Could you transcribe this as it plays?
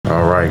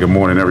right, good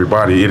morning,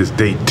 everybody. It is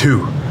day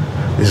 2.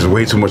 This is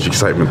way too much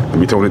excitement. Let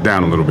me tone it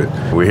down a little bit.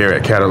 We're here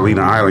at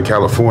Catalina Island,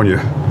 California.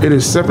 It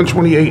is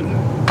 7:28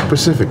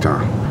 Pacific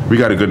time. We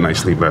got a good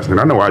night's sleep last night.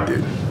 I know I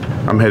did.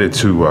 I'm headed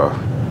to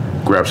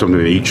grab something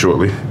to eat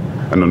shortly.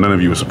 I know none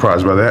of you were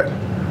surprised by that.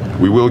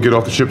 We will get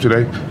off the ship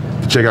today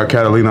to check out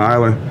Catalina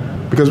Island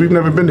because we've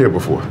never been there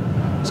before.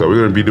 So we're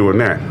gonna be doing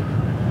that.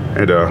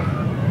 And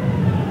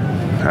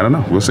I don't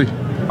know, we'll see.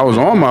 I was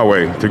on my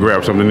way to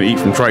grab something to eat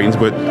from Triton's,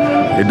 but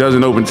it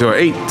doesn't open till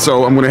 8.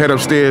 So I'm gonna head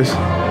upstairs.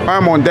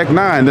 I'm on deck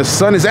 9, the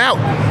sun is out.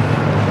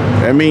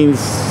 That means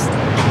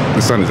the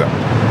sun is out.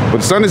 But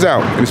the sun is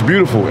out and it's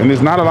beautiful and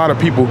there's not a lot of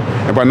people.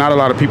 And by not a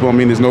lot of people, I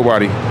mean there's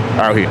nobody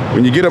out here.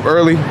 When you get up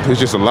early, there's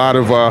just a lot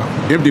of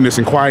emptiness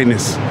and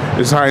quietness.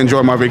 This is how I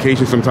enjoy my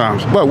vacation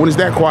sometimes. But when it's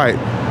that quiet,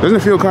 doesn't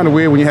it feel kind of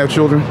weird when you have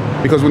children?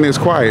 Because when there's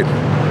quiet,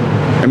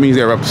 that means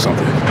they're up to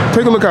something.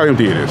 Take a look how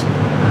empty it is.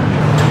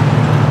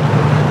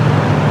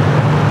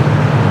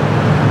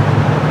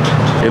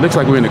 It looks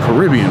like we're in the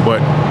Caribbean, but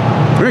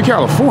we're in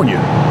California.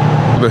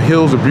 The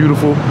hills are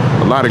beautiful,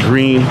 a lot of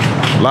green,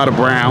 a lot of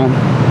brown.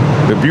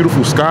 The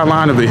beautiful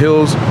skyline of the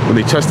hills when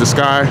they touch the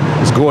sky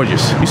is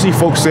gorgeous. You see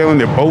folks sailing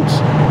their boats.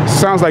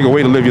 Sounds like a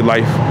way to live your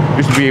life,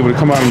 just to be able to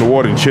come out in the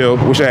water and chill.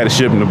 Wish I had a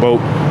ship and a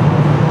boat.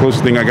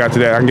 Closest thing I got to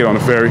that, I can get on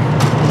a ferry.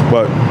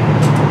 But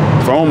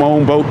if I owned my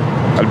own boat,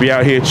 I'd be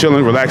out here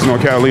chilling, relaxing on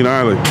Catalina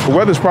Island. The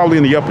weather's probably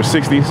in the upper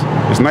 60s.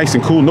 It's nice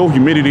and cool, no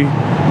humidity.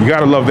 You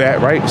gotta love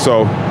that, right?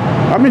 So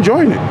I'm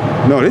enjoying it.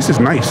 No, this is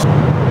nice.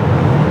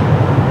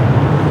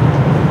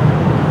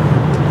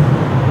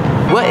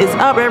 What is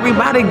up,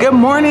 everybody? Good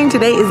morning.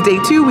 Today is day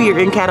 2. We are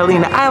in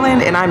Catalina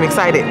Island and I'm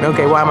excited.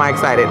 Okay, why am I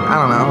excited? I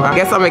don't know. I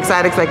guess I'm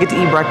excited because I get to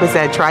eat breakfast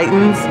at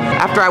Triton's.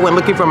 After I went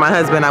looking for my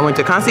husband, I went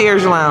to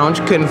Concierge Lounge,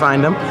 couldn't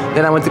find him.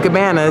 Then I went to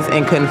Cabanas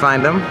and couldn't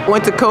find him.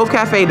 Went to Cove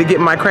Cafe to get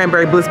my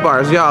cranberry bliss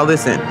bars. Y'all,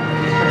 listen.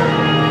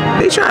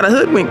 They try to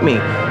hoodwink me.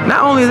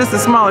 Not only is this a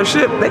smaller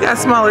ship, they got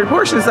smaller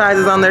portion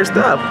sizes on their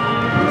stuff.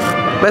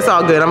 That's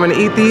all good. I'm gonna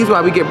eat these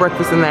while we get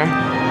breakfast in there.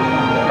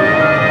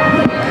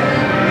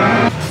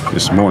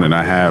 This morning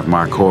I have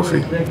my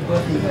coffee,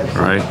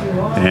 right?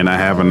 And I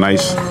have a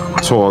nice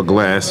tall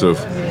glass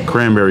of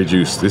cranberry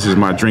juice. This is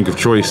my drink of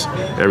choice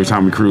every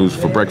time we cruise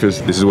for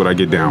breakfast. This is what I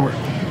get down with.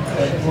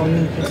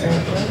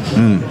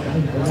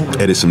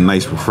 That is some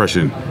nice,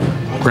 refreshing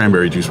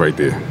cranberry juice right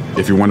there.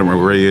 If you're wondering where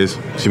Ray is,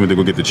 she went to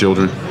go get the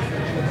children.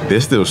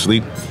 They're still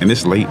asleep and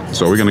it's late,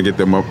 so we're gonna get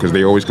them up because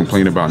they always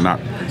complain about not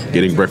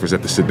getting breakfast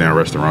at the sit-down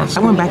restaurants. I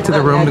went back to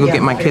the room to go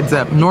get my kids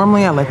up.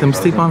 Normally I let them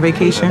sleep on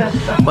vacation,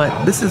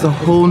 but this is a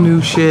whole new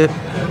ship,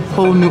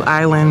 whole new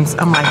islands.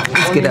 I'm like,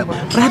 let's get up.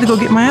 But I had to go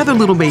get my other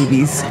little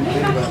babies,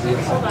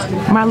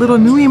 my little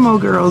new emo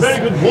girls.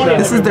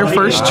 This is their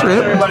first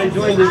trip,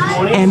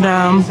 and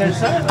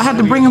I had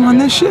to bring them on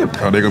this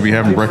ship. Are they gonna be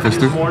having breakfast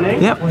too?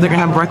 Yep, they're gonna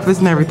have breakfast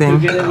and everything.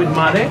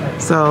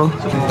 So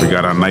we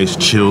got our nice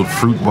chilled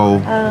fruit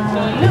bowl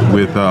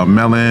with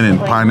melon and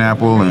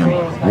pineapple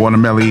and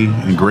watermelon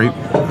and grape.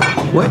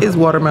 What is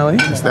watermelon?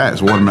 It's that,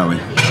 it's watermelon.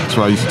 That's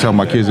what I used to tell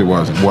my kids it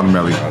was,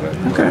 watermelon.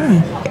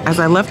 Okay. As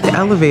I left the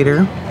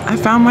elevator, I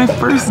found my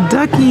first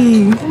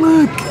ducky.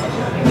 Look,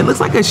 it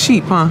looks like a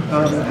sheep, huh?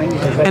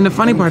 And the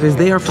funny part is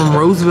they are from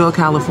Roseville,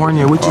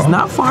 California, which is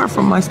not far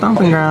from my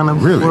stomping ground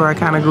of where I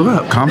kind of grew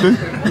up. Compton?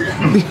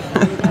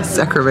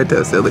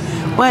 Sacramento, silly.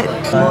 What?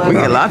 We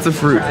get lots of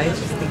fruit.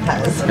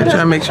 You're trying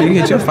to make sure you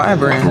get your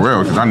fiber in. For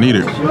real, because I need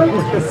it.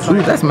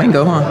 Ooh, that's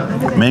mango,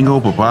 huh? Mango,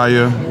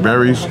 papaya,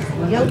 berries,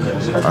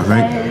 I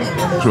think.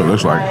 That's what it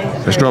looks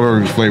like. The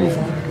strawberry was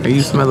flavorful.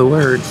 You smell the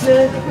words.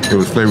 It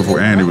was flavorful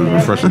and it was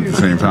refreshing at the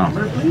same time.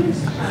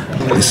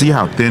 You see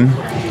how thin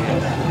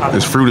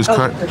this fruit is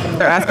cut?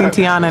 They're asking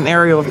Tiana and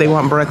Ariel if they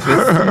want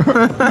breakfast.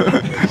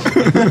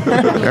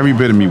 Every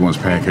bit of me wants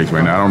pancakes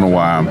right now. I don't know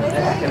why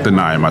I'm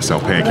denying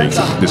myself pancakes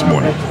this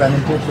morning.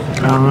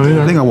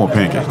 I think I want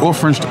pancakes. Or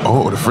French,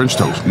 the French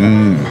toast.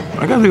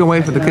 I guess we can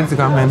wait for the kids to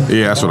come in.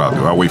 Yeah, that's what I'll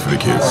do. I'll wait for the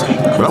kids.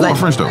 But I want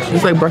French toast.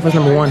 It's like breakfast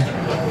number 1.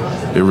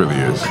 It really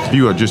is. If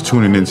you are just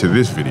tuning into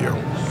this video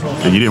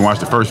and you didn't watch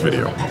the first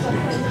video,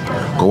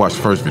 go watch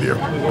the first video.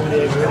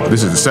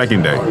 This is the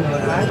second day.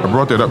 I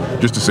brought that up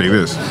just to say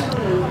this.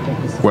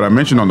 What I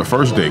mentioned on the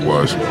first day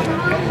was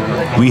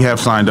we have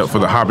signed up for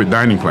the Hobbit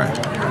dining plan.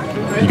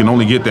 You can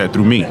only get that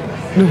through me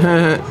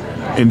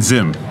and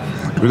Zim.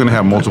 We're gonna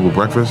have multiple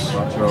breakfasts,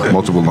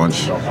 multiple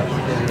lunch,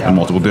 and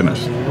multiple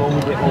dinners.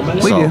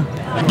 So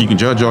you can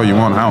judge all you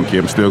want. I don't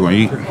care. I'm still gonna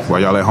eat while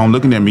y'all at home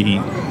looking at me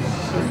eat.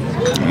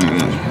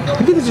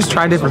 You could just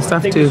try different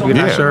stuff too if you're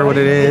not sure what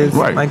it is.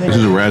 Right. Like, this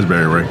is a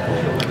raspberry, right?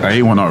 I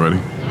ate one already.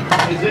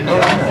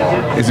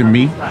 Is it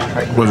me?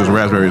 Or does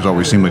raspberries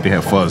always seem like they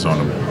have fuzz on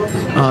them?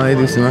 Oh, they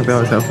do seem like they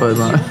always have fuzz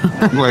on.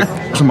 Like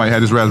somebody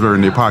had this raspberry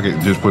in their pocket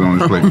and just put it on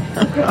his plate.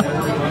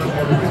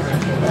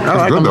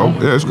 like good them.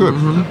 though. Yeah, it's good.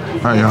 All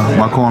right, y'all.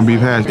 My corned beef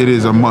hash. It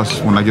is a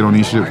must when I get on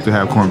these ships to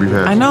have corned beef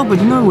hash. I know, but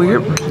you know what's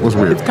weird? What's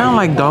weird? It's kind of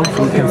like dog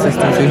food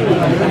consistency.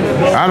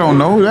 I don't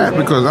know that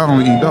because I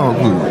don't eat dog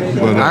food.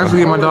 But, I actually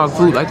get my dog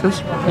food like this.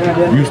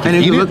 You used to And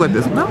it eat can it? look like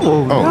this. No,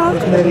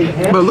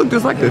 Oh. but look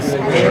just like this.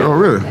 Oh,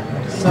 really?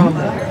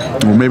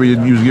 Well, maybe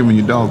you was giving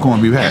your dog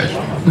corned beef hash.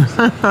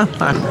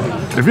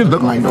 If it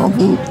looked like dog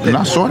food and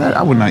I saw that,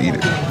 I would not eat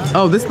it.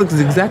 Oh, this looks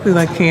exactly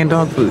like canned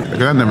dog food.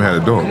 Because I never had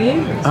a dog.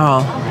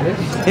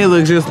 Oh, it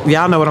looks just,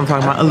 y'all know what I'm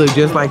talking about. It looks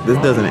just like this,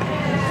 doesn't it?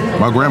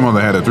 My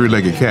grandmother had a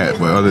three-legged cat,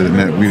 but other than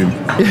that, we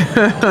didn't.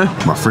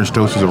 My French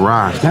toast has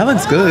arrived. That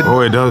looks good. Oh,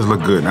 it does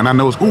look good. And I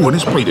know it's, ooh, and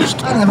this plate is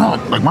stinging hot.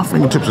 Like my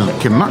fingertips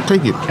cannot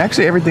take it.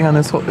 Actually, everything on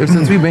this whole,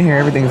 since we've been here,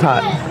 everything's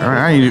hot. All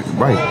right, I eat it.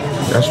 Right.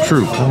 That's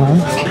true.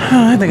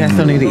 I think I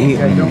still need to eat.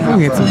 I'll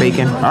get some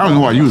bacon. I don't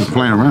know why you was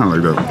playing around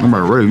like that. I'm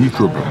about ready. You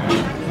tripping.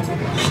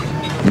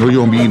 No, you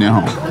don't be eating at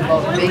home.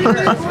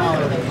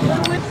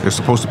 They're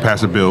supposed to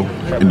pass a bill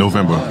in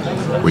November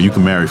where you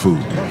can marry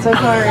food.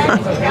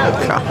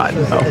 God,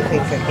 no.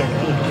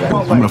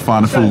 I'm gonna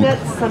find the food.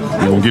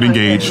 We're gonna get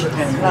engaged.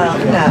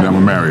 Then I'm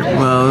gonna marry it.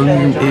 Well,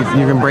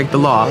 you can break the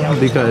law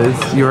because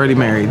you're already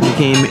married. You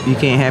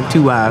can't have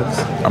two wives.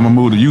 I'm gonna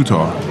move to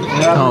Utah.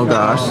 Oh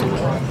gosh.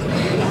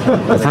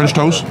 The French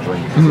toast,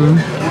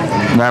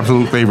 my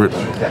absolute favorite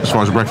as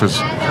far as breakfast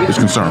is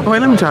concerned. Wait,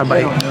 let me try a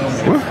bite.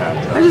 What?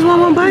 I just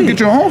want one bite. Get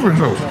your own French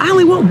toast. I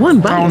only want one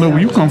bite. I don't know where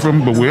you come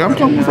from, but where I'm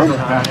coming from,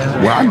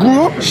 where I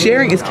grew up,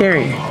 Sharing is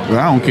caring. well,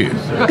 I don't care.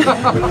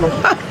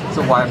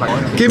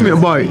 Give me a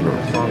bite.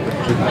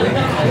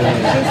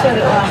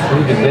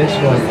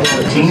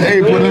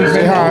 Hey, put in,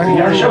 say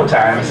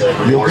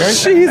hi. You okay?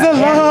 She's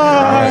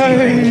alive.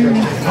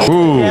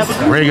 Ooh,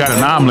 Ray got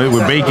an omelet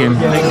with bacon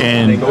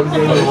and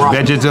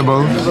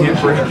vegetables.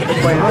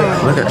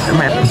 Look at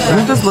man.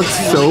 This looks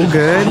so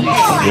good.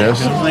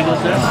 Yes.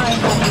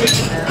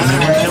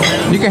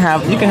 You can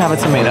have a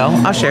tomato.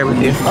 I'll share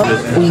with you.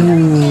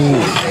 Ooh,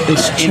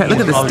 look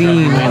at the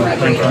steam.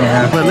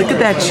 But look at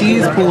that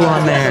cheese pool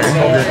on there.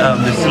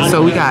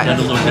 So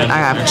I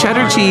have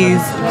cheddar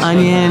cheese,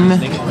 onion,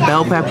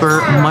 bell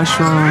pepper,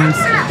 mushrooms,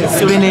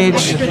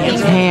 spinach,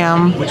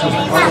 ham,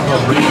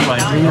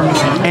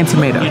 and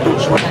tomato.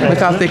 Look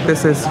how thick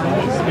this is.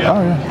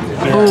 Oh, yeah.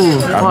 Ooh,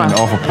 I've been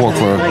off of pork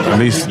for at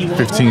least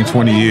 15,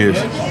 20 years.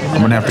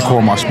 I'm gonna have to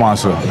call my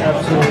sponsor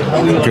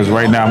because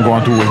right now I'm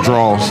going through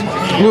withdrawals.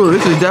 Ooh,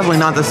 this is definitely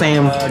not the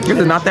same. This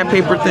is not that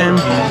paper thin.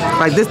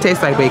 Like this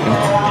tastes like bacon.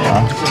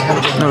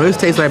 No, this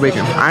tastes like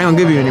bacon. I ain't gonna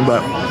give you any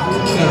but.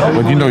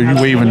 But you know, you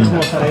waving,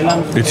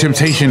 the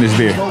temptation is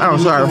there. Oh,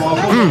 sorry.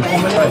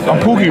 I'm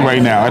pookie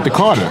right now at the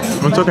Carter.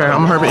 It's okay.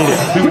 I'm gonna hurry and eat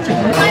it.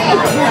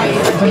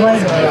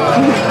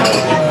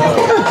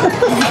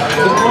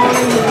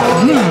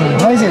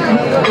 What is it?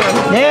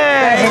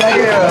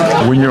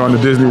 Yeah. When you're on the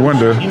Disney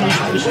Wonder,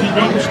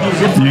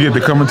 you get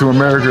to come into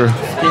America.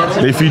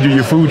 They feed you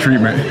your food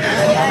treatment.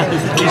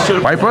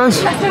 Wipe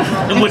us?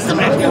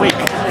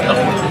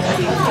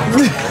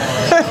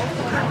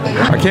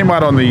 I came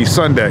out on the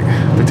sun deck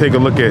to take a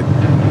look at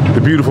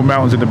the beautiful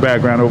mountains in the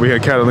background over here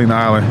at Catalina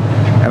Island,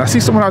 and I see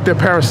someone out there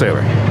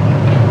parasailing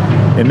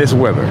in this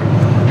weather.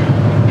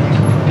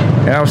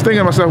 And I was thinking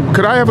to myself,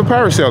 could I have a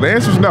parasail? The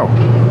answer is no.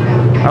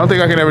 I don't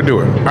think I can ever do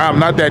it. I'm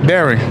not that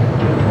daring.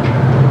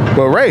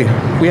 But Ray,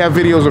 we have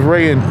videos of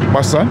Ray and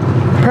my son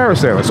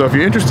parasailing. So if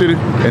you're interested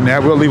in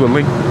that, we'll leave a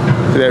link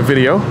to that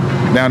video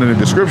down in the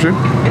description.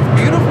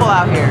 It's beautiful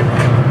out here.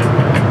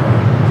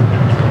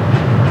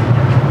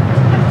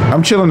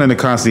 I'm chilling in the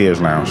concierge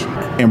lounge,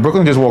 and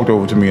Brooklyn just walked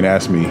over to me and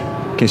asked me,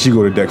 can she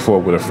go to deck 4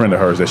 with a friend of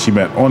hers that she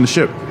met on the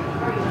ship?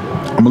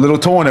 I'm a little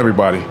torn,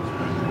 everybody.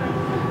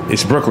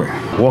 It's Brooklyn,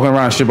 walking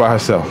around the ship by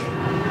herself.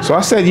 So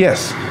I said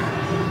yes,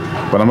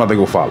 but I'm not gonna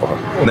go follow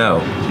her.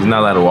 No, she's not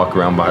allowed to walk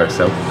around by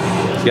herself.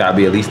 She gotta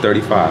be at least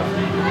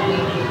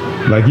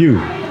 35. Like you.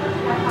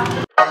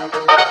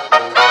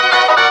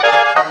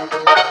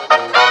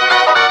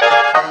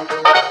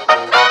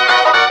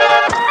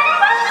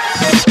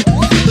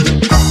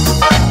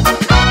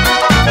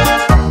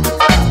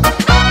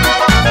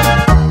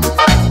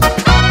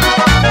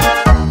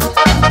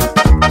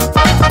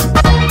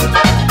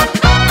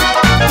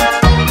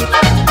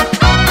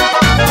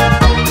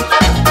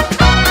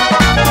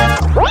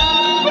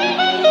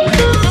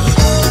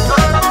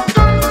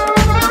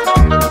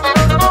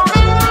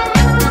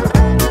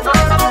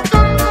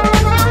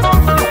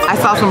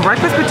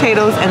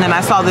 And then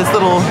I saw this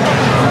little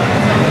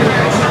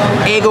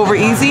egg over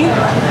easy.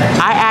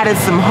 I added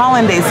some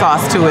hollandaise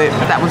sauce to it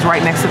that was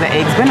right next to the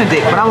eggs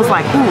Benedict, but I was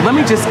like, ooh, let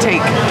me just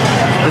take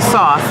the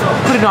sauce,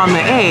 put it on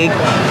the egg,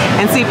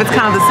 and see if it's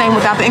kind of the same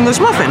without the English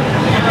muffin.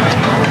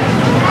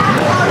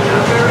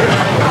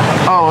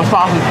 Oh, the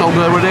sauce is so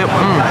good with it.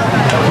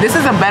 This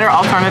is a better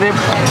alternative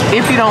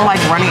if you don't like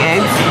runny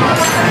eggs.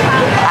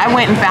 I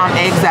went and found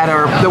eggs that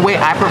are the way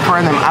I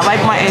prefer them. I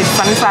like my eggs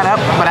sunny side up,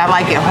 but I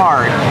like it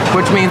hard,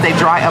 which means they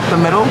dry up the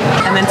middle.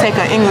 And then take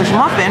an English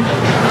muffin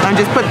and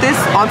just put this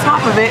on top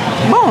of it.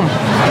 Boom.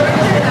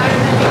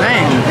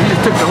 Dang, you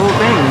just took the whole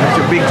thing with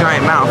your big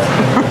giant mouth.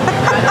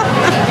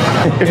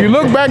 If you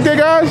look back there,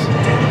 guys,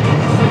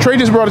 Trey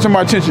just brought it to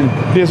my attention.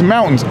 There's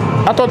mountains.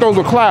 I thought those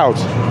were clouds,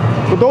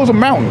 but those are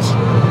mountains.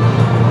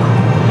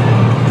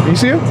 You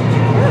see them?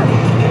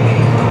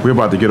 We're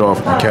about to get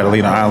off on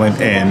Catalina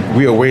Island, and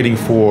we are waiting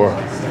for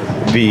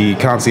the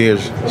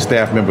concierge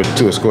staff member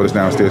to escort us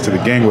downstairs to the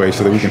gangway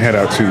so that we can head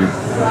out to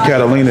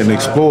Catalina and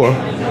explore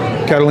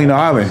Catalina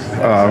Island.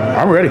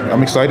 I'm ready.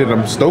 I'm excited.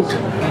 I'm stoked.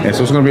 And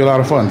so it's going to be a lot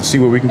of fun to see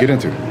what we can get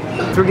into.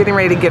 We're getting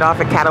ready to get off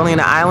at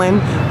Catalina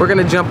Island. We're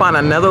gonna jump on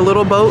another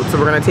little boat, so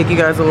we're gonna take you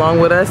guys along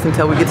with us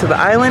until we get to the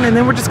island, and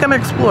then we're just gonna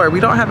explore. We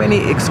don't have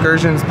any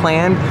excursions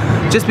planned,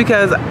 just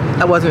because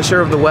I wasn't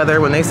sure of the weather.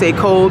 When they say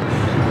cold,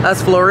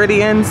 us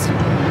Floridians,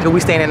 we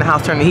staying in the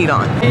house, turn the heat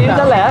on. In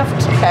the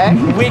left, okay,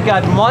 we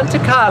got Monte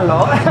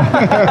Carlo.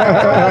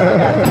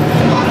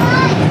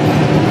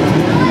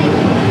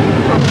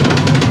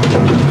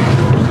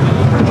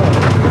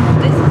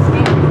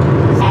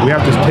 We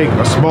have to take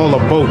a smaller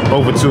boat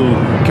over to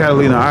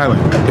Catalina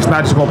Island. It's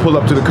not just gonna pull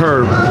up to the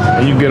curb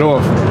and you get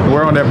off.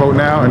 We're on that boat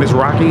now, and it's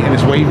rocky and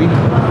it's wavy.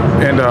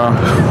 And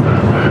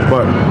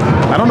but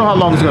I don't know how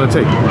long it's gonna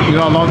take. You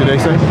know how long did they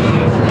say?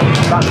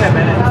 About 10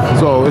 minutes.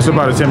 So it's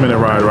about a 10-minute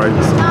ride, right?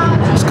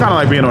 It's kind of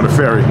like being on a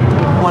ferry.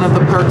 One of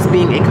the perks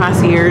being a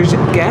concierge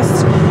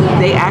guest,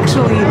 they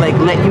actually like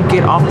let you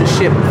get off the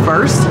ship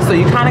first. So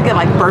you kind of get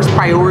like first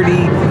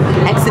priority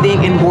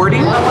exiting and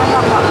boarding.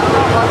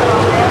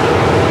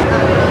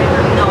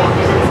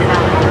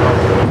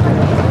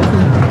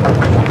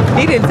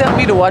 He didn't tell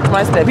me to watch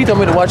my step. He told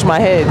me to watch my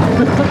head.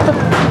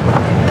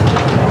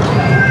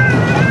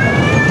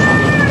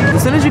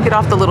 As soon as you get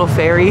off the little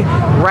ferry,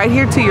 right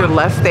here to your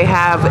left, they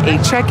have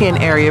a check-in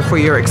area for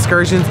your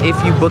excursions. If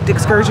you booked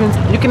excursions,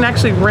 you can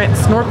actually rent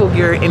snorkel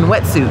gear in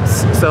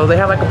wetsuits. So they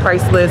have like a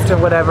price list or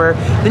whatever.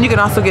 Then you can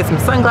also get some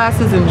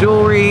sunglasses and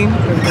jewelry.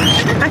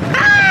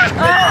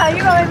 Ah,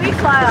 you gonna make me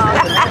smile.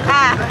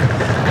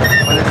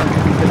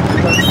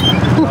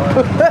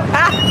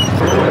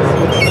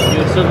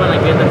 You're still gonna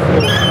get the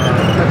food.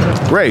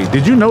 Ray,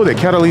 did you know that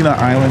Catalina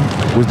Island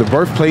was the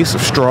birthplace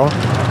of straw?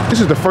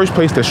 This is the first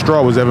place that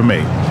straw was ever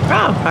made.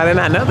 Oh, I did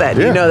not know that.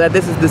 Yeah. You know that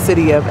this is the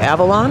city of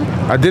Avalon?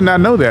 I did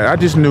not know that. I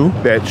just knew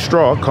that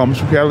straw comes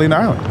from Catalina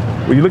Island.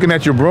 When you're looking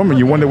at your broom and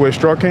you wonder where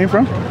straw came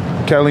from,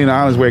 Catalina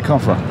Island is where it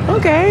comes from.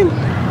 Okay.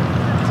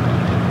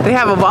 They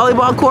have a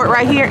volleyball court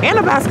right here and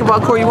a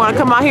basketball court. You want to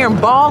come out here and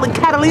ball in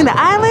Catalina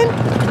Island?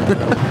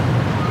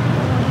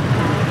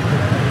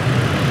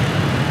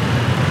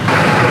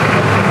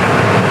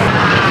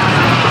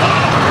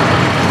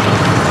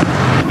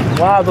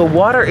 Wow, the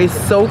water is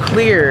so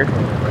clear.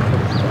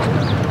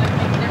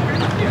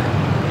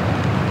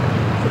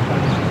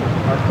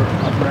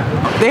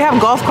 They have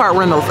golf cart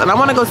rentals, and I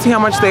want to go see how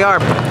much they are.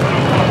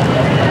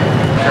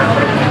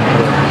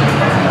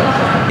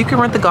 You can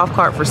rent the golf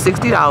cart for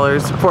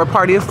 $60 for a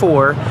party of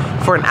 4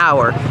 for an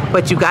hour,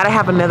 but you gotta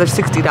have another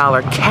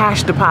 $60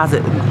 cash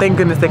deposit. Thank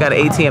goodness they got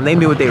an ATM. They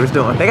knew what they was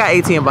doing. They got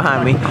ATM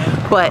behind me.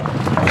 But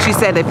she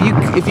said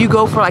if you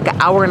go for like an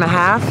hour and a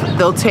half,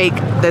 they'll take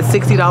that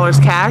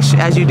 $60 cash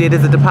as you did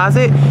as a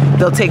deposit.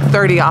 They'll take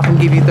 30 off and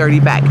give you 30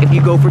 back. If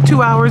you go for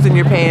 2 hours, then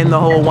you're paying the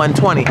whole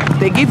 120.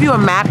 They give you a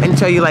map and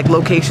tell you like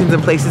locations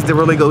and places to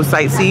really go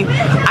sightsee.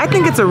 I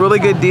think it's a really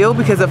good deal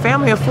because a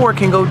family of 4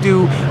 can go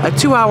do a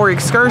 2-hour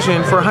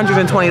excursion for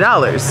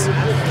 $120.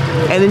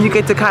 And then you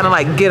get to kind of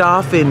like get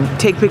off and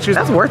take pictures.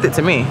 That's worth it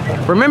to me.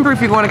 Remember, if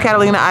you're going to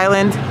Catalina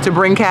Island, to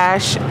bring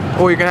cash,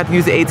 or you're gonna have to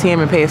use the ATM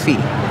and pay a fee.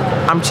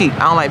 I'm cheap,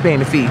 I don't like paying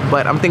the fee,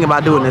 but I'm thinking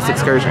about doing this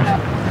excursion.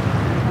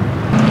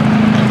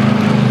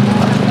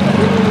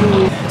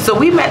 So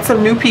we met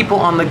some new people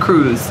on the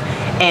cruise,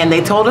 and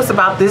they told us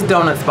about this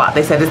donut spot.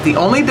 They said it's the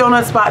only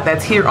donut spot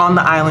that's here on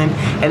the island,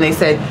 and they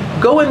said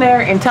go in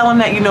there and tell them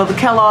that you know the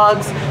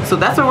Kellogg's. So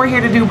that's what we're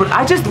here to do. But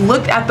I just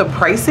looked at the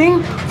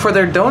pricing for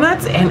their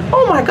donuts, and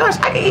oh my gosh,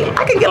 I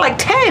can get like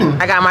 10.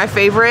 I got my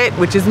favorite,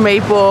 which is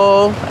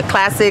maple, a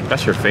classic.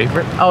 That's your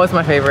favorite? Oh, it's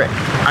my favorite.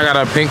 I got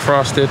a pink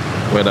frosted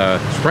with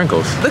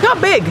sprinkles. Look how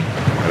big.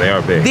 They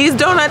are big. These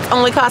donuts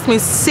only cost me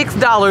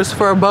 $6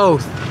 for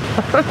both.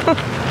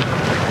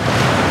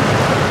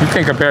 You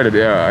can't compare to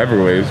the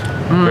Everglades.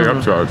 They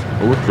upcharge.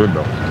 Oh, it's good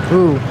though.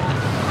 Ooh.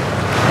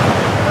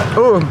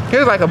 Ooh,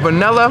 here's like a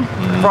vanilla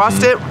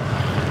frosted,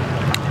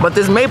 but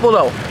this maple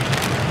though.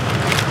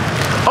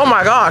 Oh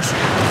my gosh.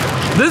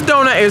 This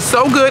donut is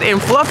so good and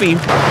fluffy.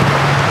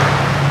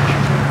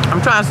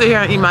 I'm trying to sit here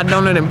and eat my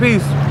donut in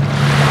peace.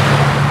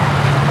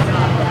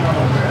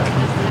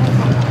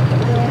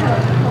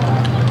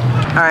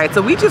 All right,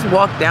 so we just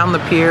walked down the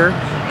pier,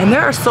 and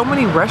there are so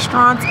many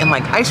restaurants and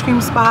like ice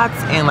cream spots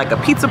and like a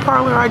pizza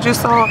parlor I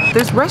just saw.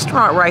 This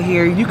restaurant right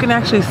here, you can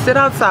actually sit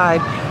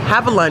outside,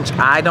 have a lunch.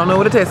 I don't know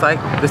what it tastes like,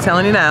 just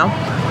telling you now.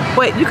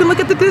 Wait, you can look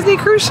at the Disney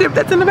cruise ship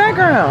that's in the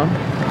background.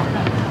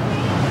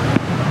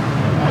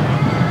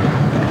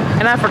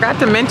 And I forgot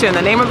to mention,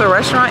 the name of the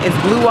restaurant is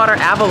Blue Water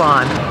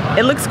Avalon.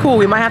 It looks cool.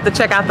 We might have to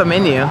check out the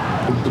menu.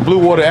 The Blue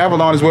Water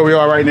Avalon is where we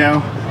are right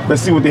now.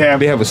 Let's see what they have.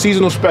 They have a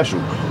seasonal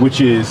special,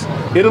 which is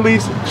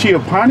Italy's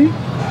Chiapani.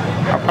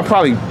 I'm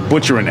probably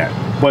butchering that,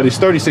 but it's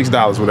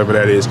 $36, whatever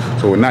that is.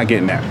 So we're not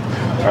getting that.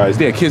 Is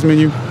there a kids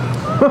menu?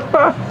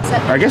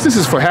 I guess this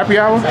is for happy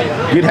hour.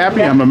 Get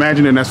happy. I'm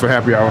imagining that's for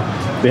happy hour.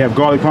 They have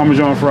garlic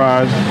parmesan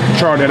fries,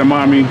 charred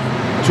edamame,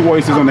 2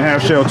 oysters on the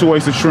half shell, 2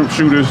 oyster shrimp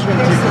shooters,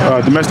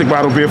 domestic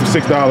bottled beer for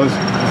 $6,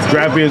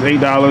 draft beer is $8,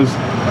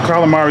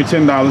 calamari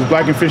 $10,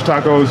 blackened fish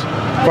tacos,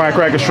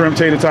 firecracker shrimp,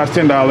 tater tots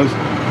 $10,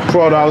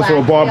 $12 for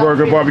a bar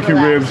burger, barbecue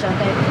ribs,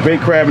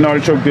 baked crab and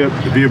artichoke dip.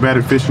 The beer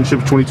battered fish and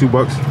chips, $22.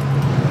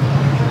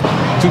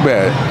 Too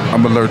bad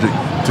I'm allergic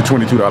to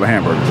 $22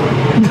 hamburgers.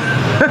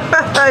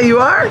 You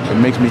are? It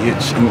makes me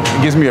itch.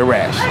 It gives me a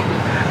rash.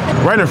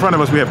 Right in front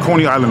of us, we have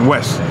Coney Island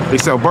West. They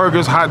sell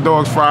burgers, hot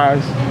dogs,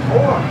 fries.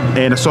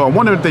 And so I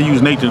wonder if they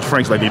use Nathan's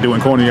Franks like they do in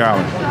Coney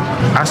Island.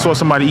 I saw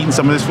somebody eating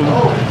some of this food.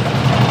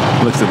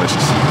 Looks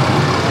delicious.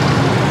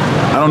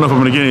 I don't know if I'm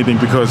gonna get anything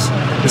because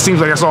it seems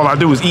like that's all I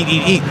do is eat,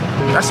 eat, eat.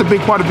 That's a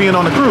big part of being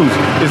on the cruise,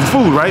 is the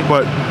food, right?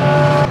 But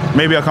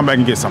maybe I'll come back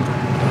and get something.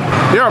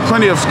 There are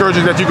plenty of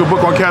excursions that you can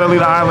book on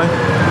Catalina Island.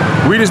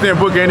 We just didn't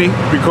book any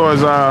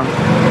because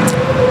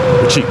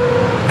we're cheap.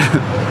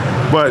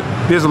 But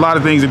there's a lot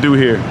of things to do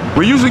here.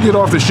 We usually get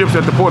off the ships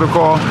at the port of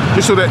call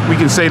just so that we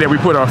can say that we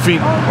put our feet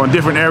on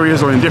different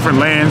areas or in different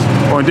lands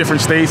or in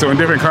different states or in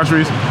different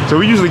countries. So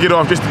we usually get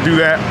off just to do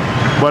that.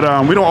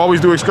 But we don't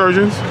always do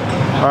excursions.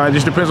 It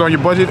just depends on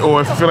your budget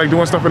or if you feel like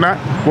doing stuff or not.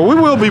 Well, we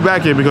will be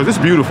back here because it's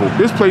beautiful.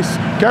 This place,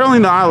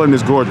 Catalina Island,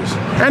 is gorgeous.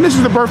 And this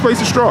is the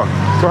birthplace of straw.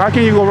 So how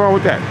can you go wrong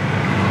with that?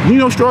 You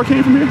know straw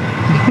came from here?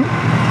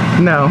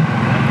 No.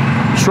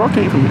 Straw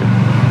came from here.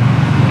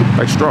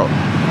 Like straw.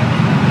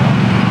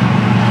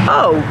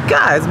 Oh,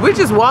 guys, we're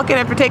just walking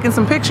after taking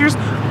some pictures.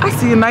 I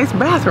see a nice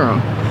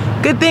bathroom.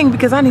 Good thing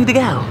because I need to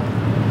go.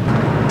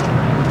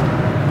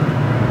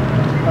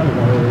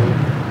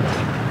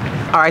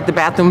 All right, the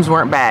bathrooms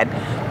weren't bad.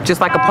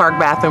 Just like a park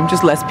bathroom,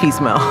 just less pee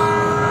smell.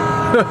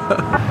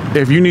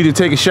 If you need to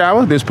take a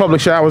shower, there's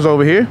public showers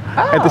over here.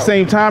 Oh. At the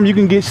same time, you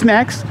can get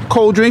snacks,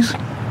 cold drinks,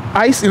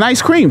 ice, and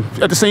ice cream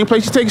at the same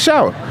place you take a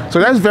shower. So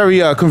that's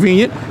very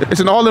convenient. It's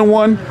an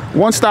all-in-one,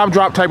 one-stop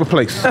drop type of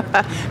place.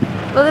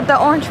 Look at the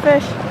orange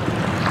fish.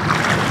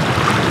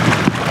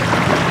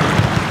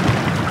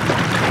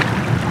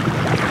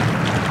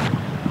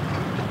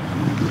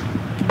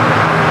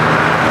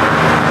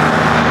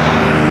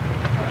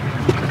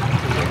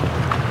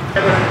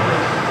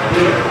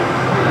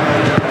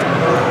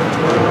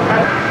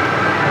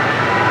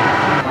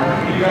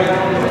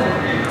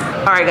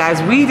 All right,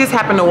 guys, we just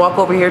happened to walk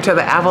over here to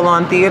the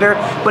Avalon Theater,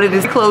 but it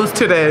is closed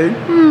today.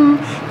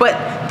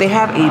 But they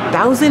have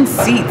 1,000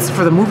 seats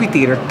for the movie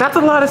theater. That's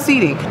a lot of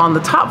seating. On the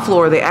top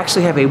floor, they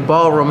actually have a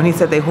ballroom, and he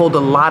said they hold a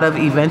lot of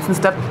events and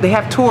stuff. They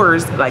have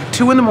tours like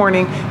 2 in the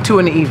morning, 2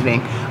 in the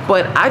evening.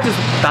 But I just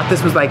thought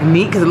this was like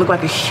neat because it looked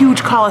like a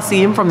huge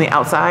coliseum from the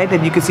outside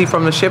that you could see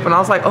from the ship, and I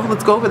was like, oh,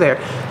 let's go over there.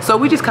 So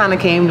we just kind of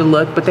came to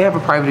look, but they have a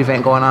private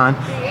event going on.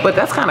 But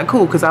that's kind of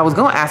cool because I was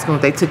gonna ask them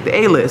if they took the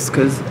A-list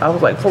because I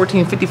was like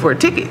 $14.50 for a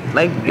ticket.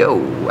 Like,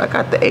 yo, I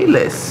got the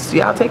A-list.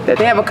 Yeah, I'll take that.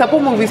 They have a couple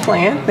movies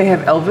playing. They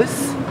have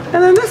Elvis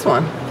and then this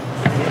one.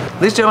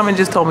 This gentleman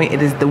just told me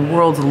it is the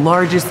world's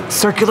largest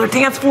circular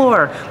dance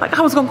floor. Like,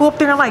 I was gonna go up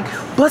there and like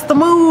bust the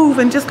move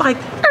and just like,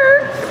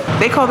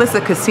 They call this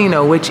a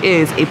casino, which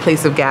is a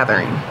place of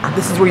gathering.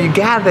 This is where you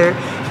gather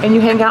and you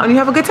hang out and you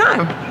have a good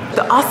time.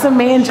 The awesome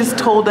man just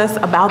told us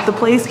about the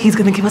place. He's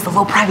gonna give us a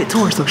little private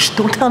tour, so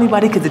don't tell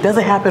anybody because it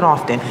doesn't happen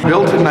often.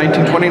 Built in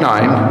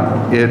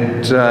 1929,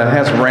 it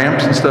has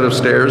ramps instead of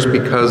stairs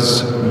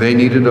because they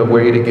needed a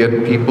way to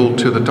get people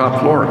to the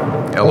top floor.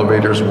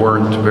 Elevators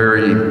weren't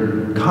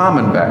very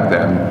common back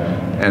then,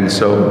 and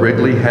so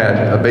Wrigley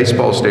had a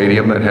baseball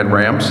stadium that had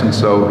ramps, and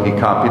so he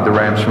copied the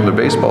ramps from the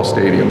baseball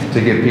stadium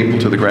to get people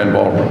to the grand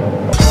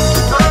ballroom.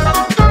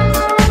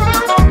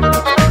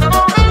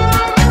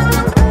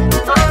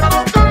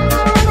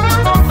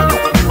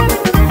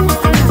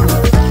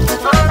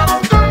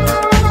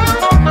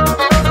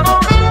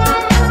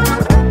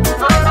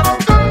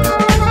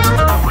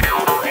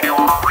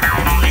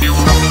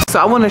 So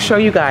I want to show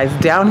you guys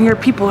down here,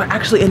 people are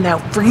actually in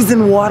that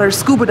freezing water,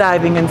 scuba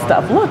diving and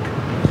stuff. Look.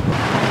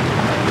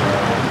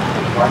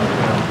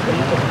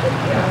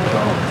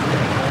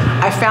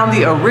 I found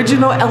the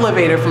original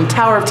elevator from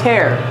Tower of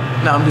Terror.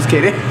 No, I'm just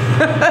kidding.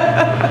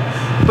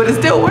 But it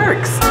still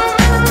works.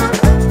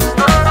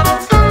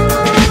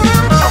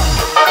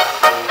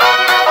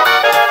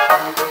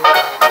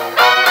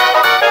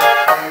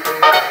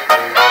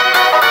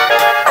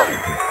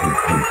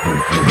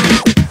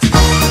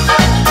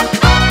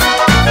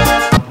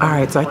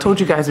 So I told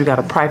you guys we got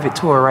a private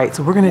tour, right?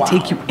 So we're gonna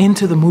take you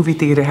into the movie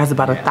theater. It has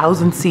about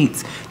 1,000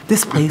 seats.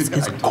 This place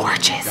is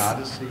gorgeous.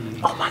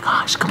 Oh my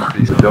gosh, come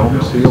on. The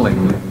dome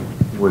ceiling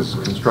was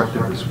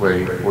constructed this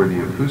way for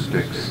the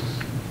acoustics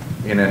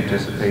in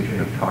anticipation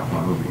of talking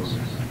movies.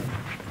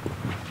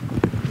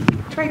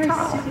 Trey,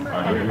 talk.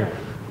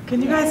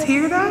 Can you guys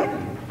hear that?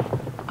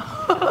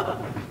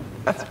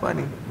 That's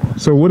funny.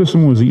 So what if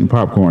someone was eating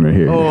popcorn in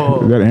here? Oh.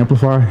 Does that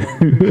amplify?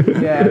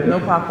 Yeah, no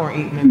popcorn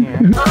eating in here.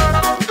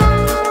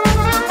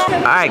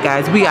 All right,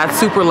 guys, we got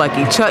super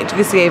lucky. Chuck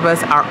just gave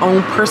us our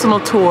own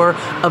personal tour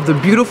of the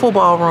beautiful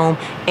ballroom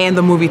and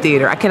the movie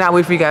theater. I cannot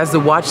wait for you guys to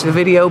watch the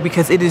video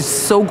because it is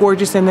so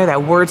gorgeous in there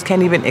that words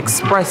can't even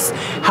express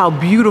how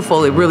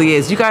beautiful it really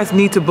is. You guys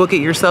need to book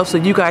it yourself so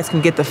you guys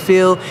can get the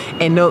feel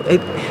and know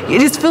it. It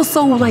just feels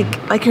so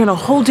like you're in a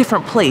whole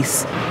different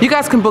place. You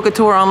guys can book a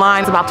tour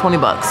online. It's about 20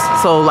 bucks.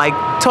 So like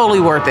totally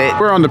worth it.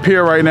 We're on the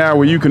pier right now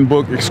where you can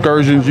book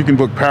excursions, you can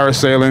book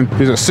parasailing.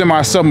 There's a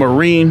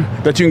semi-submarine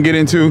that you can get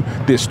into.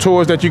 There's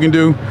tours that you can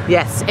do.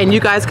 Yes, and you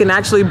guys can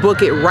actually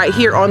book it right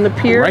here on the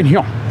pier. Right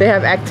here. They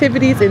have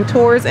activities and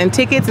tours and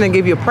tickets, and they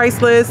give you a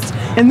price list.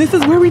 And this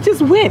is where we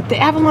just went, the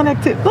Avalon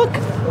activity. Look,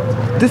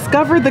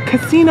 discover the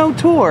casino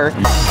tour.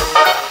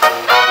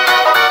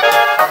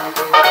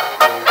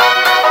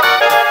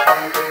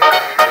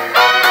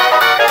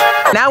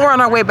 Now we're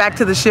on our way back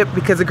to the ship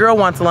because the girl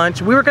wants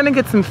lunch. We were gonna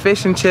get some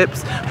fish and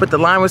chips, but the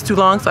line was too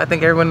long, so I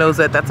think everyone knows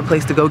that that's a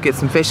place to go get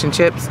some fish and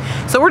chips.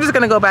 So we're just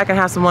gonna go back and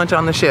have some lunch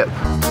on the ship.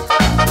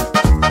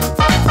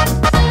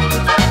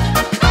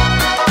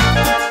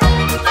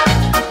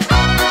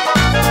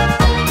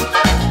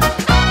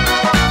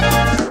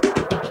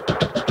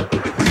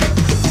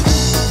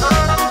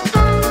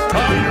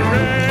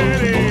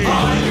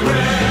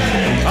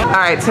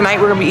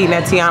 Tonight we're gonna be eating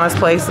at Tiana's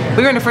place.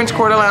 We were in the French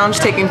Quarter Lounge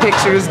taking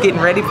pictures, getting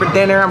ready for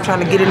dinner. I'm trying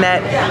to get in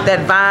that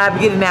vibe,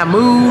 get in that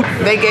mood.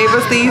 They gave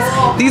us these.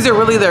 These are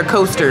really their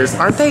coasters.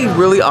 Aren't they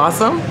really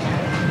awesome?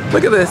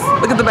 Look at this,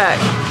 look at the back.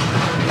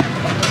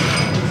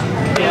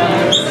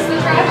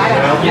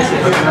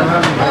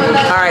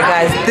 All right,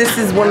 guys, this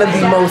is one of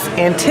the most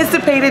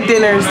anticipated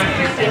dinners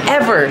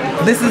ever.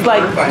 This is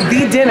like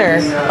the dinner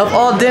of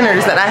all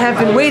dinners that I have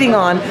been waiting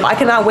on. I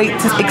cannot wait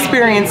to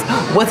experience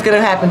what's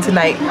gonna happen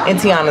tonight in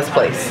Tiana's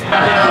place.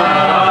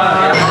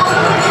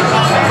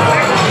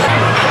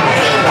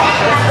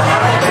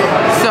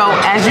 So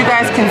as you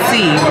guys can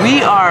see,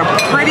 we are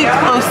pretty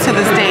close to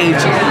the stage,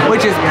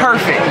 which is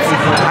perfect.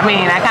 I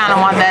mean, I kind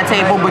of want that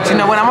table, but you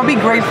know what? I'm gonna be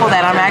grateful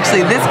that I'm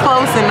actually this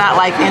close and not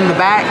like in the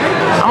back.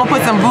 I'm gonna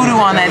put some voodoo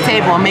on that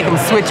table and make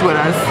them switch with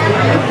us.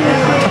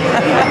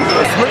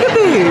 Look at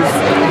these.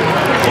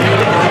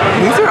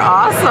 These are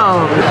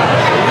awesome.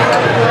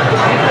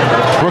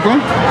 Brooklyn,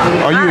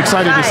 are you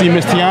excited to see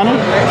Miss Tiana?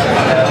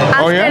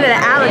 I'm scared of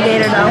the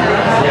alligator though.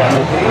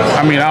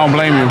 I mean, I don't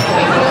blame you.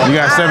 You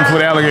got a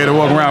 7-foot alligator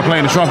walking around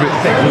playing the trumpet.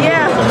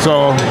 Yeah.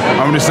 So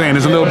I'm just saying,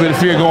 there's a little bit of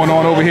fear going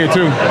on over here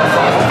too.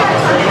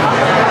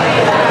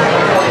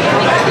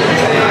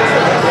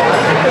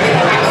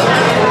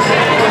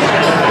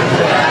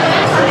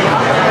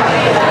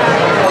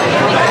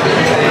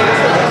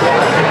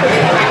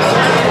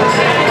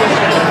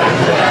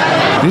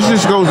 This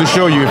just goes to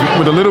show you,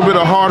 with a little bit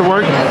of hard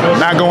work,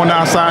 not going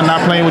outside,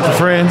 not playing with your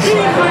friends,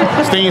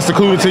 staying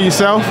secluded to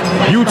yourself,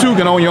 you too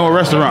can own your own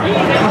restaurant.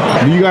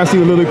 Do you guys see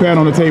the lily pad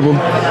on the table?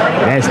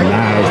 That's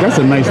nice. That's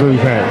a nice lily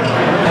pad.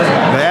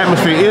 The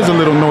atmosphere is a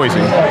little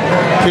noisy.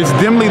 It's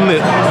dimly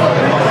lit.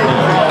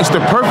 It's the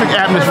perfect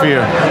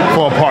atmosphere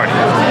for a party,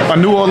 a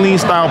New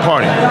Orleans style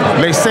party.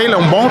 Laissez le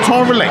bon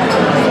temps rouler.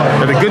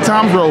 Let the good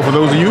times roll, for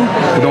those of you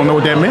who don't know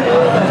what that meant.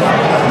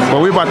 But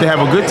we're about to have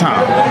a good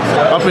time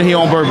up in here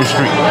on Bourbon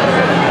Street.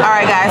 All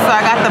right, guys, so I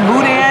got the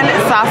boudin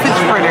sausage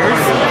fritters,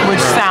 which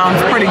sounds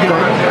pretty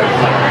good.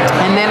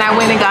 And then I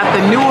went and got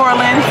the New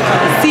Orleans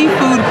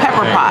seafood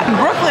pepper pot.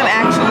 Brooklyn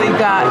actually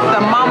got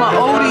the Mama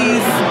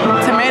Odie's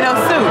tomato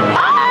soup.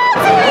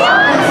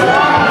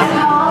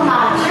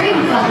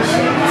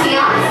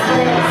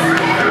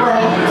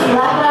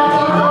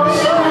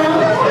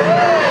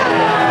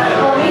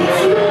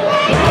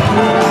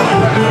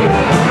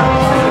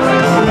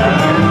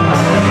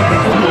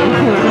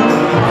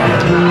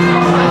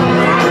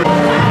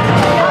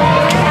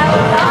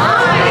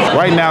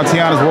 Right now,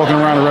 Tiana's walking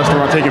around the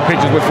restaurant taking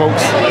pictures with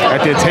folks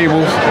at their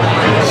tables.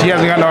 She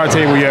hasn't gotten to our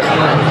table yet.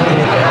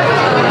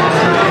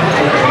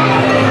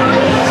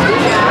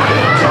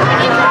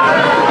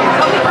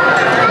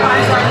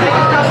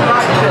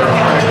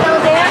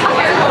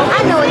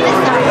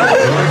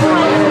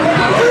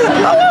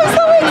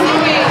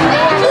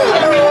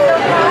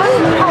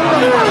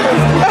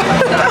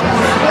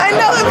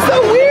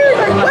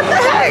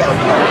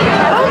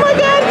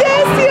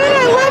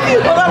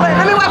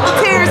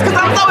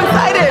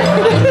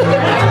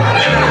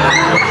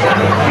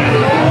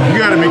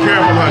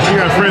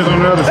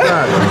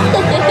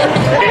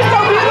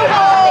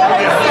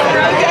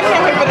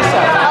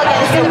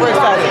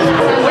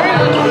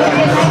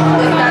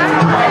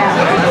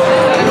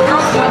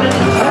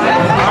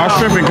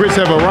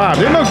 Have arrived.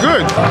 They look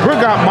good. We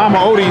got Mama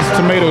Odie's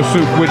tomato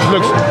soup, which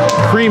looks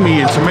creamy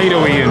and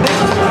tomatoey and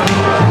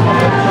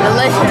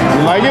delicious.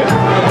 You like it?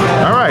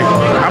 All right.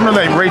 I'm gonna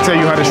let Ray can tell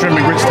you how the shrimp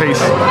and grits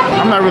taste.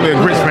 I'm not really a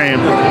grits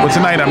fan, but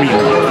tonight I'm eating.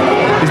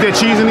 Is there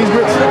cheese in these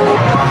grits?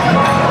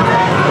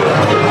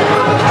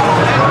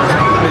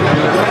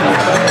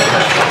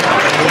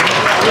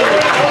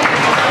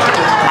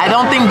 I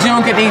don't think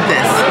June could eat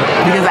this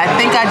because I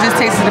think I just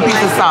tasted a piece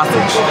of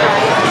sausage.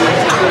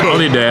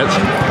 Only dads.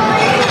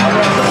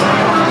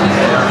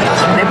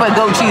 They put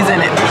goat cheese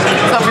in it.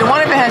 So if you're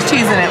wondering if it has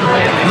cheese in it,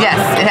 yes,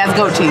 it has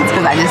goat cheese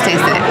because I just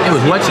tasted it. It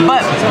was what cheese?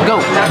 But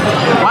goat.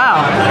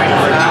 Wow.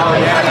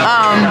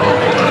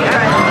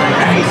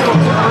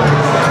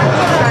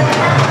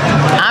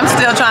 I'm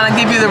still trying to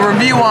give you the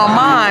review on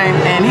mine,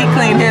 and he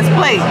cleaned his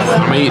plate.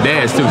 I'm gonna eat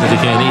dad's too since you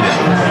can't eat it.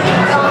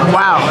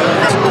 Wow.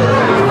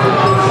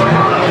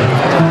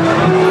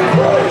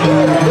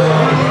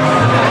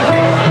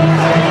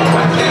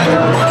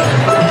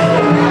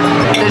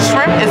 The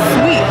shrimp is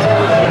sweet.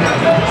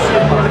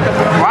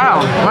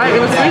 Wow, right?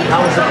 It was sweet.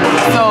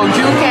 So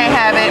June can't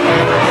have it.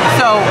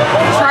 So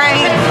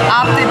Trey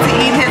opted to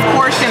eat his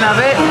portion of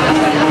it.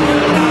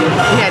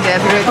 Yeah,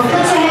 that's good.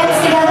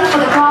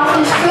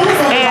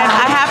 And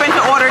I happened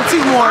to order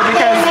 2 more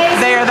because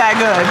they are that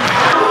good.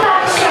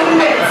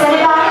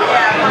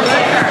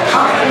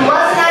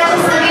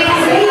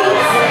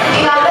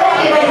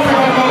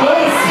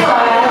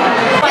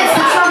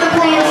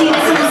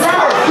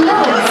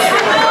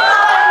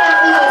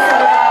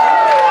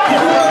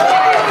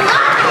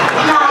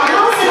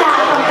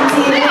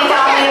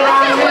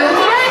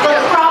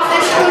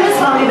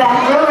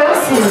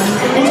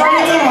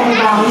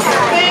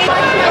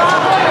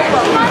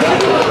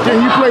 Can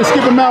you play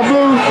Skip 'em Out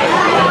Blue?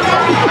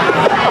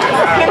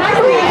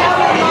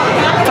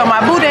 So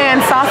my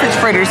boudin sausage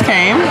fritters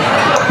came.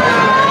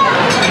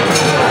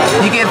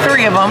 You get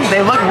 3 of them.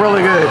 They look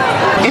really good.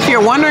 If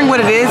you're wondering what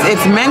it is,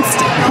 it's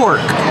minced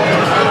pork.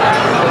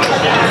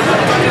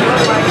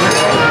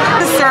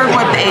 It's served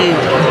with a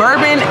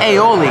bourbon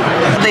aioli.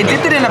 They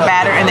dipped it in a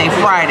batter and they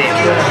fried it.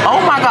 Oh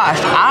my gosh,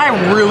 I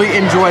really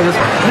enjoy this.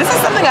 This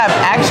is something I've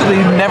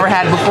actually never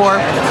had before.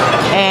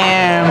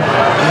 And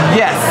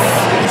yes,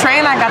 Trey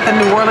and I got the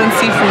New Orleans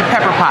seafood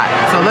pepper pot.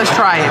 So let's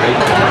try it.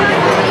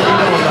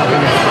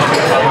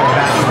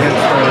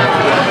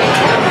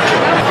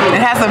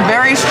 It has a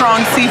very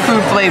strong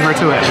seafood flavor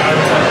to it.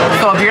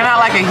 So if you're not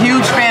like a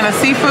huge fan of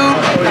seafood,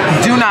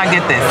 do not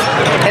get this.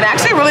 It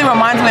actually really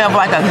reminds me of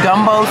like a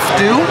gumbo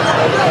stew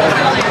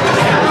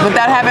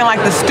without having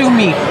like the stew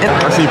meat.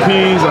 I see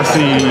peas, I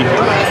see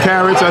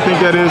carrots, I think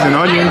that is, and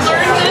onions,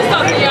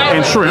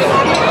 and shrimp.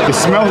 It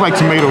smells like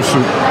tomato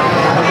soup.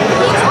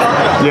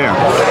 Yeah.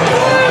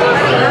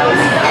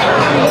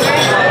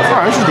 All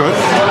right, this is good.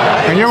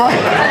 And you're right.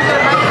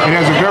 It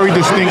has a very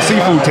distinct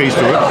seafood taste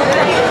to it.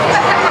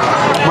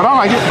 But I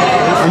like it.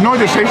 You know what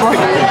this tastes like?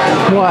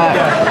 What?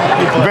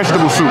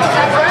 Vegetable soup.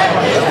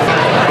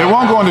 It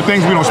won't go into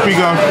things we don't speak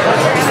of,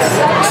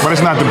 but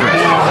it's not the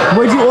best.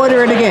 Would you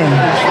order it again?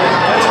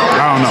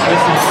 I don't know.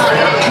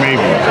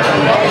 Maybe.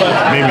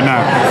 Maybe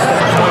not.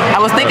 I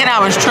was thinking I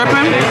was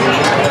tripping,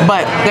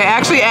 but they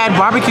actually add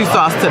barbecue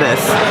sauce to this.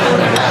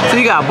 So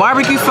you got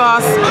barbecue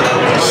sauce,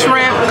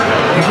 shrimp,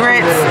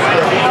 grits,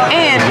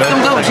 and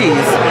some goat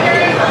cheese.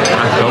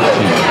 Goat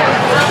cheese.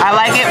 I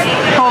like it.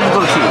 Hold the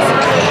goat cheese.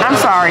 I'm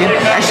sorry.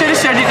 I should have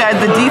showed you guys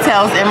the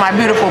details in my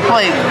beautiful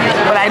plate,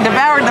 but I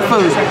devoured the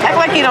food. Act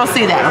like you don't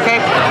see that, okay?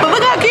 But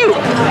look how cute.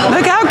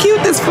 Look how cute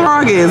this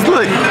frog is.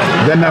 Look.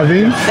 Is that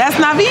Naveen? That's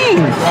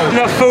Naveen.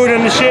 Enough food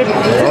on the ship.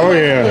 Oh,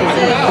 yeah.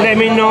 Let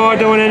me know. I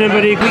don't want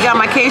anybody. We got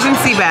my Cajun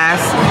sea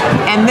bass,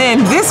 and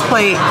then this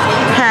plate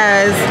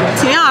has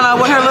Tiana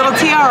with her little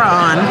tiara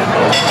on.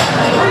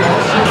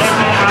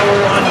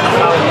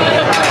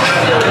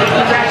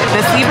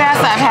 The sea bass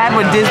I've had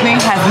with Disney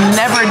has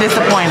never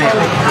disappointed.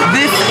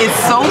 This is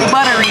so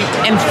buttery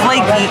and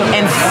flaky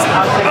and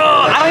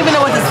I don't even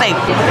know what to say.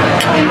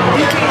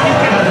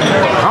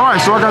 All right,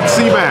 so I got the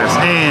sea bass,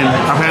 and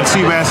I've had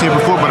sea bass here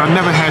before, but I've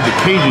never had the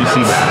Cajun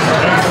sea bass.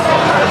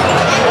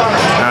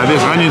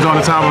 There's onions on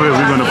the top of it.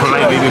 We're going to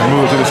politely just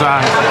move to the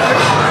side.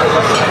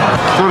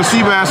 So the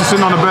sea bass is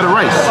sitting on a bed of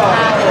rice.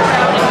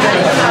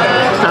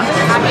 Okay.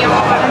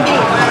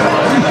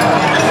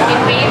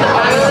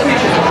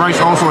 Rice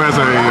also has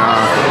a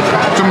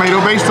tomato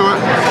base to it.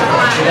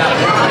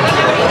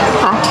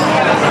 Okay.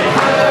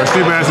 The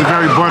sea bass is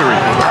very buttery.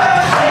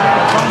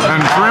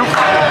 And shrimp.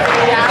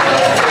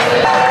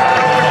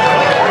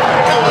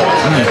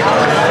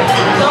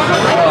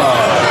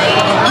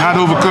 Not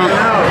overcooked,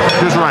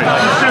 just right.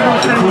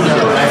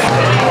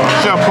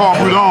 Chef Paul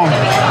Prudhomme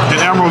and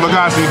Emerald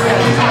Lagasse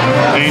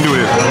ain't do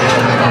this.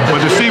 But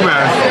the sea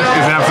bass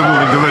is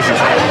absolutely delicious.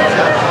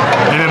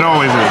 And it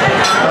always is.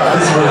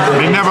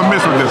 They never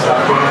miss with this.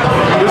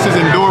 This is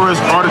Endora's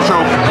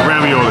artichoke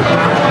ravioli.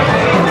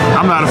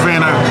 I'm not a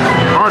fan of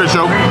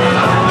artichoke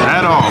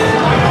at all.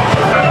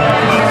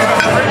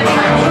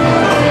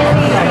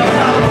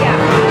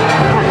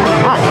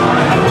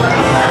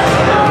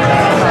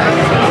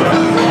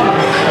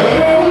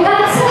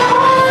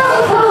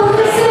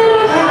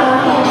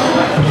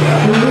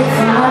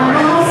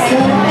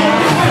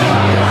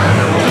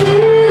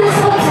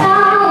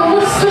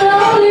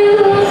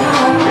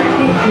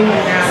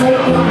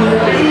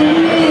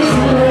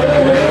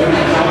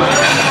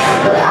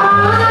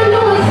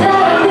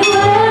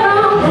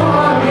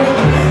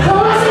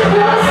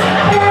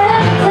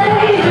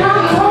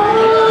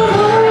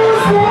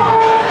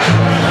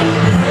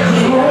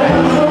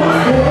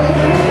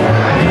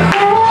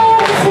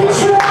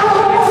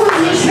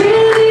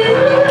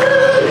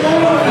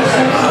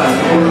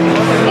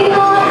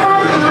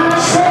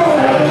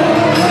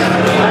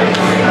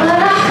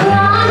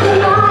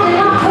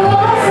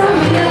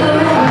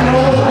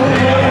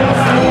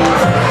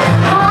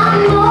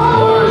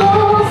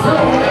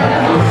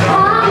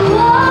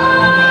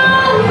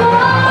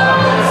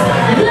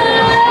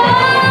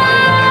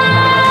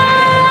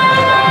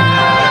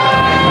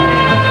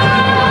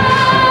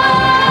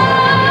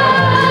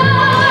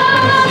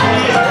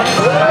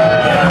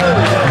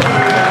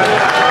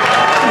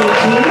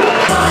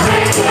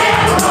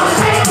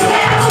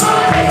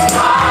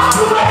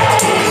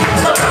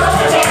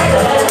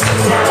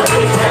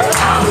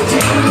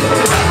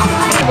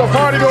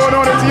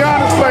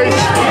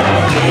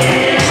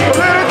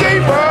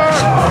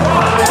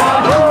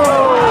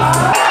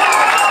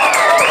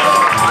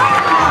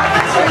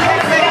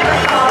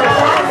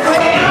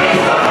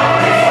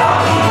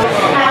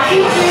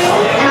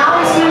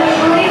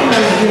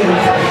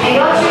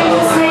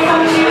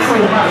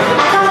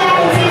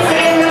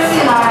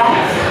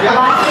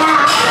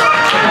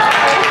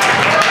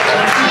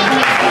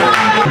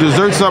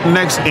 what's up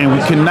next, and we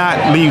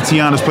cannot leave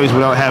Tiana's place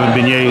without having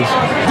beignets.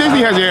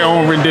 Disney has their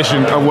own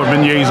rendition of what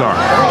beignets are.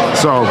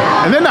 So,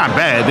 and they're not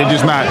bad. They're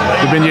just not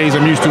the beignets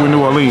I'm used to in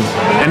New Orleans.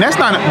 And that's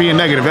not being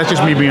negative. That's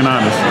just me being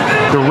honest.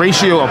 The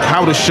ratio of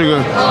powdered sugar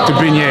to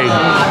beignet,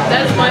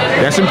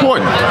 that's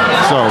important.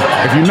 So,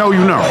 if you know,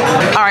 you know.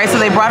 All right, so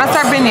they brought us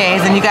our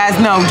beignets, and you guys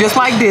know, just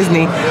like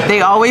Disney,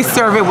 they always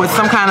serve it with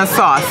some kind of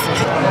sauce.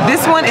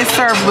 This one is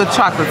served with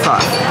chocolate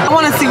sauce. I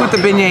want to see what the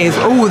beignets.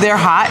 Ooh, they're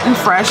hot and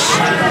fresh.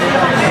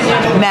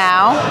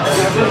 Now,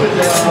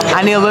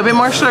 I need a little bit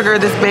more sugar.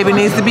 This baby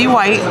needs to be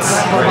white.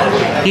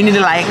 You need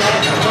to like.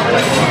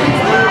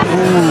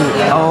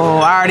 Ooh,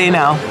 oh, I already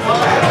know.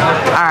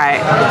 All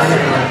right.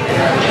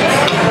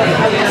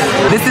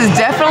 This is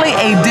definitely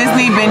a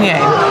Disney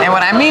beignet. And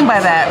what I mean by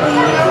that,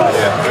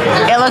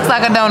 it looks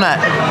like a donut.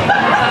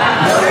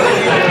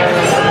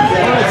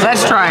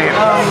 Let's try it.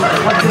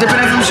 Dip it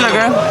in some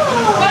sugar.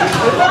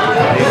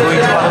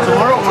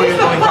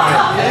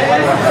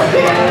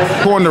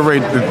 According to Ray,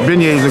 the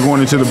beignets are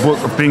going into the book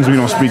of things we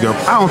don't speak of.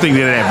 I don't think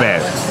they're that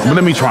bad, but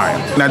let me try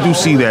them. And I do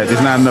see that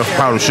there's not enough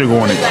powdered sugar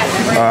on it.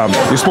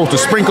 You're supposed to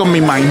sprinkle me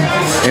mine,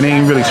 and they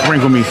ain't really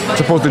sprinkle me. You're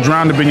supposed to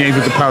drown the beignets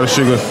with the powdered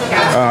sugar.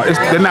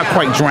 They're not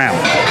quite drowned.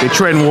 They're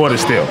treading water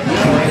still.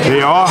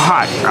 They are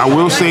hot, I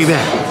will say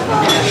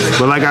that.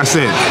 But like I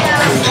said,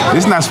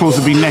 it's not supposed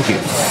to be naked.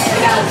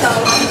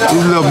 This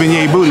is a little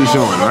beignet booty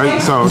showing,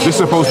 right? So this is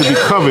supposed to be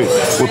covered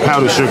with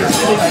powdered sugar.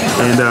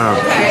 And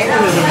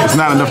it's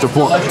not enough to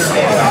pork.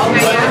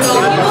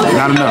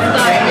 Not enough.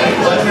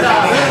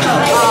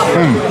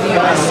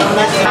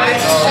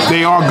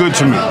 They are good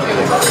to me.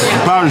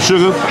 Powdered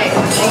sugar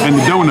and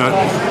the donut,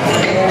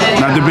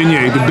 not the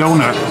beignet, the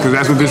donut, because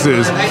that's what this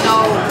is.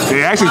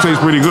 They actually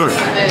taste pretty good.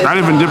 I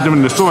didn't even dip them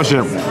in the sauce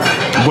yet,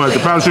 but the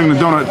powdered sugar and the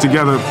donut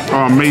together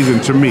are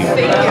amazing to me.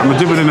 I'm gonna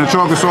dip it in the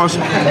chocolate sauce.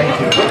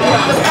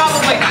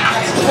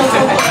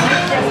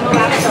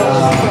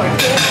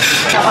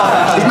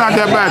 It's not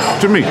that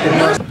bad to me.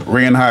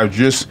 Ray and I have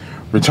just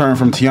returned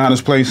from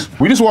Tiana's place.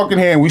 We just walked in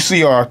here and we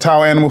see our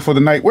towel animal for the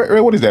night.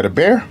 What is that, a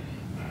bear?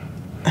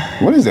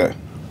 What is that?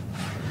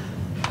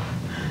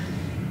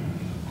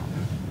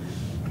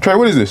 Trey,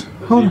 what is this?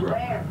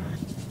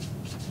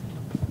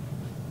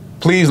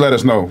 Please let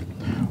us know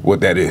what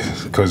that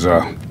is, because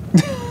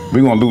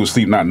we're going to lose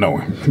sleep not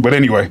knowing. But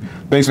anyway,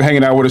 thanks for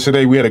hanging out with us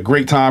today. We had a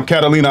great time.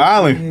 Catalina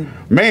Island,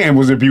 man,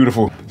 was it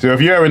beautiful. So if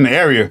you're in the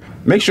area,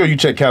 make sure you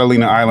check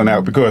Catalina Island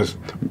out, because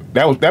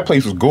that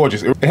place was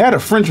gorgeous. It had a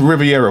French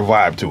Riviera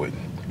vibe to it.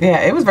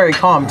 Yeah, it was very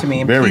calm to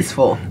me and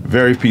peaceful.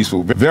 Very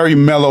peaceful, very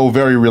mellow,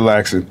 very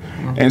relaxing.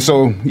 And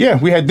so, yeah,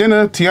 we had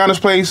dinner, Tiana's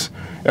place.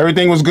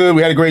 Everything was good.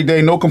 We had a great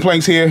day. No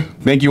complaints here.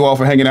 Thank you all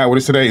for hanging out with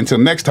us today. Until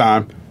next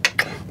time,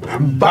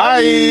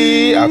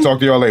 bye. I'll talk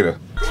to y'all later.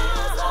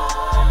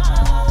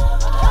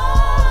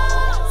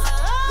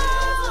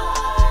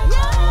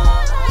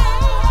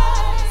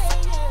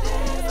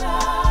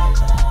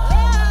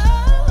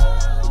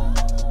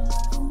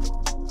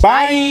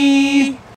 Bye.